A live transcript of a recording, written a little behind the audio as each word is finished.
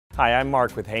Hi, I'm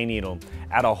Mark with Hayneedle.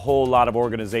 Add a whole lot of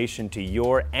organization to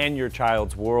your and your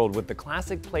child's world with the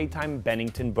classic Playtime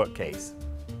Bennington bookcase.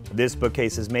 This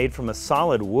bookcase is made from a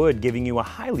solid wood, giving you a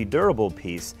highly durable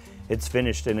piece. It's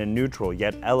finished in a neutral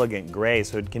yet elegant gray,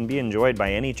 so it can be enjoyed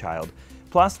by any child.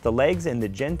 Plus, the legs and the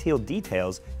genteel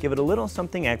details give it a little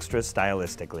something extra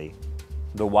stylistically.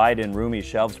 The wide and roomy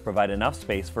shelves provide enough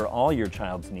space for all your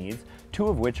child's needs, two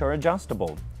of which are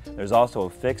adjustable. There's also a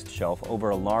fixed shelf over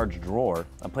a large drawer,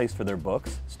 a place for their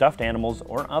books, stuffed animals,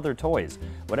 or other toys,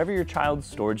 whatever your child's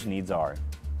storage needs are.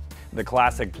 The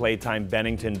classic Playtime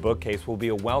Bennington bookcase will be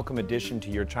a welcome addition to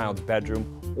your child's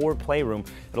bedroom or playroom.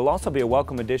 It'll also be a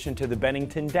welcome addition to the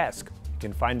Bennington desk. You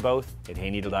can find both at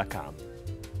hayneedle.com.